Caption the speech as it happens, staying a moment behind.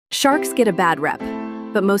Sharks get a bad rep,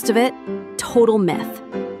 but most of it, total myth.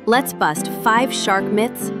 Let's bust 5 shark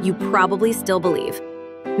myths you probably still believe.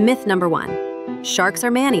 Myth number 1, sharks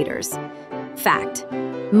are man-eaters. Fact,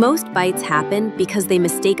 most bites happen because they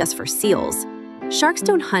mistake us for seals. Sharks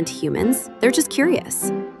don't hunt humans, they're just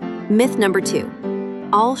curious. Myth number 2,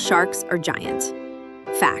 all sharks are giant.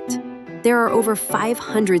 Fact, there are over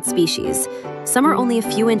 500 species. Some are only a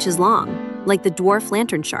few inches long, like the dwarf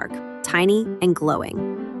lantern shark, tiny and glowing.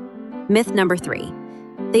 Myth number 3,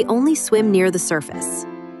 they only swim near the surface.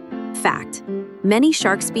 Fact, many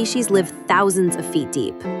shark species live thousands of feet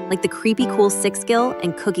deep, like the creepy cool six-gill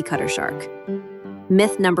and cookie-cutter shark.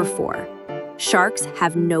 Myth number 4, sharks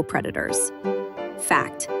have no predators.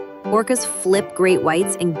 Fact, orcas flip great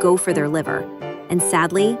whites and go for their liver. And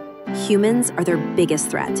sadly, humans are their biggest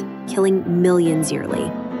threat, killing millions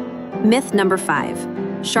yearly. Myth number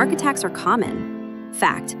 5, shark attacks are common.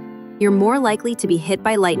 Fact, you're more likely to be hit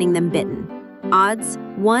by lightning than bitten. Odds,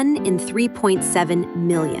 1 in 3.7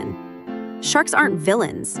 million. Sharks aren't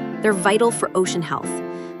villains, they're vital for ocean health.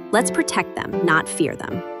 Let's protect them, not fear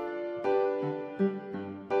them.